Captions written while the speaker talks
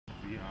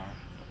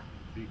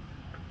big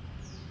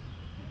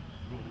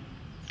room,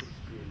 16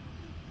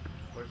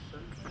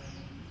 persons,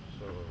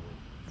 so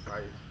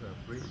 5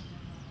 priests.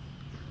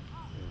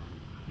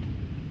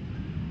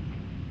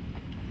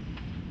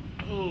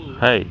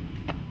 Hey.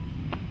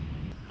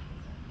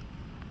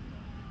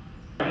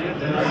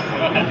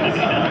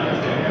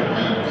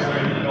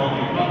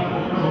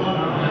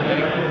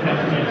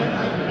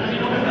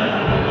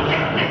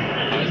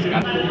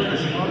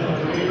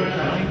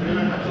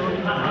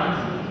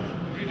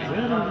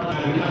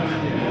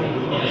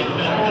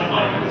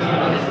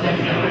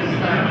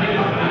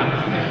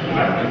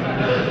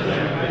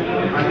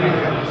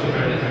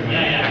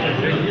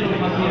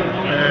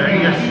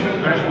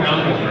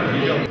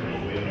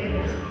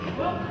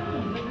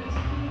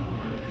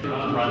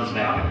 Runs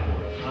back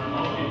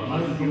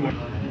and forth.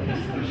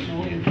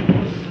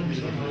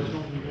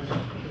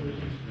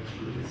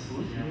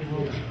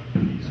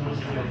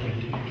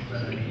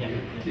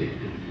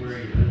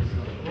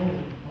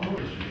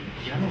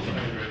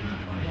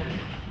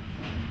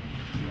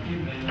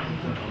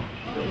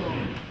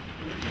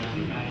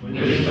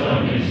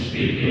 Wisdom in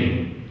speaking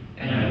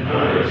and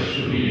courage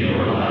to be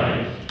your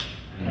light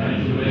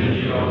and to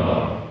live your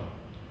love.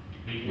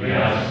 We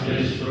ask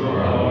this through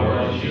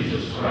our Lord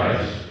Jesus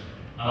Christ,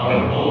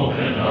 our hope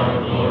and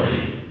our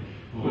glory,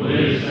 who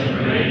lives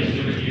and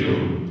reigns with you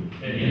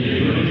in the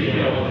unity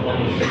of the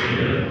Holy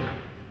Spirit,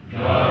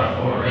 God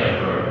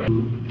forever.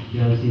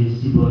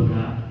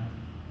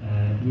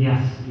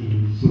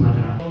 For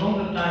a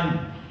longer time,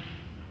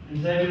 and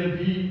they will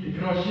be the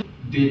Crosier.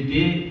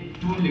 D'aider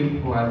tous les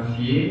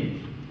croisiers,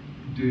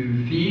 de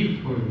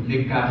vivre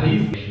les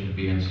charismes. To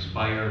be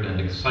inspired and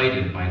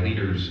excited by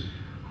leaders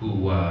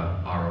who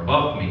are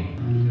above me.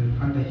 And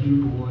Father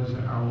Hugh was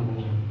our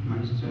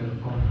Master of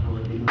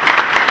the...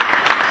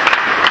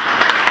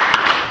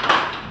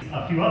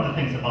 A few other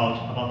things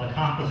about the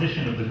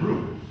composition of the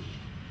group.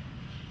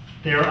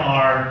 There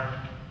are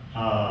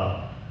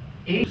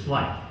 8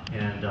 life,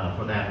 and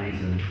for that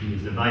reason he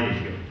is invited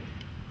here.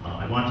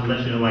 I want to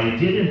let you know I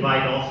did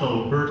invite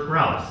also Bert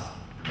Grouse,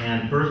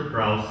 and Bert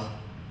Grouse,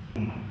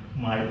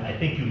 I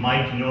think you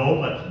might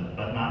know,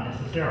 but not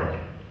necessarily.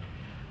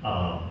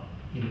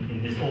 In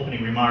his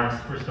opening remarks,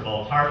 first of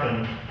all,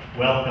 Tarpon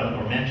welcomed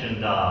or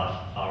mentioned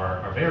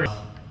our very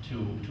to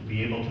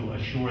be able to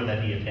assure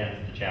that he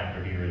attends the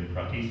chapter here in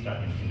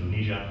Pratista in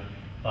Indonesia.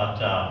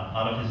 But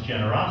out of his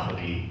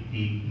generosity,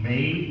 he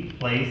made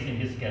place in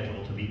his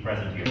schedule to be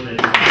present here.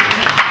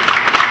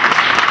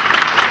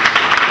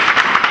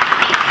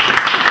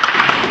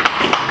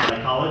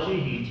 Psychology,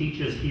 he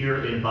teaches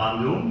here in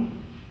Bandung.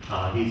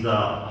 He's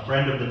a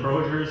friend of the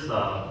Crosiers.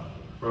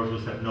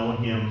 Crosiers have known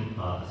him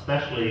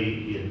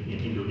especially in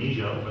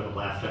Indonesia over the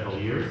last several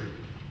years.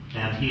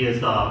 And he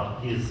has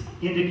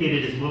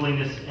indicated his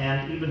willingness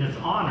and even his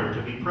honor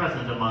to be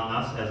present among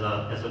us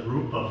as a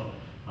group of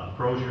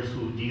Crosiers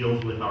who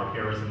deals with our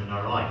charism in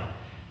our life.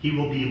 He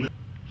will be...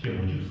 Jim,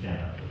 would you stand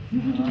up?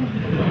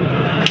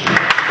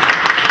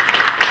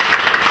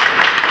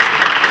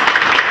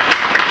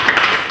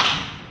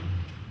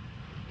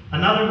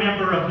 Another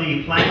member of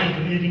the planning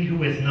committee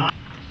who is not...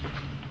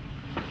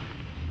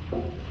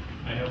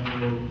 I hope you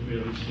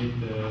will receive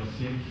the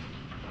seat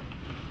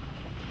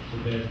so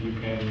that you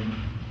can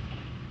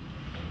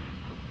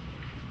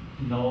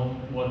know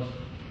what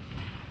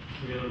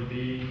will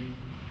be,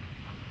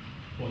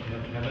 what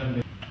have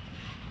happened.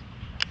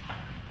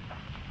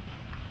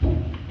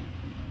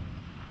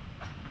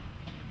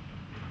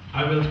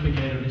 I will speak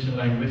in Indonesian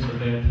language so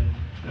that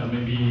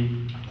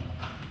maybe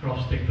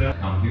Prof stick there.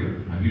 Come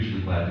here. I'm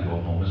usually glad to go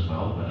home as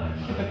well, but I'm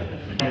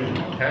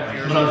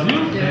Brazil?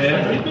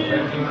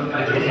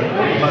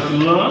 But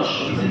lunch,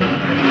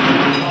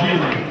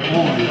 dinner,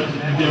 only.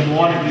 The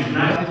morning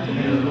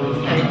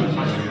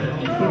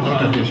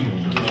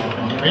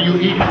And you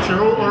eat it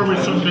through or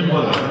with something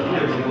more?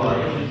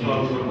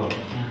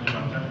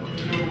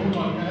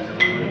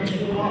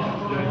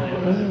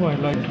 Oh, I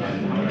like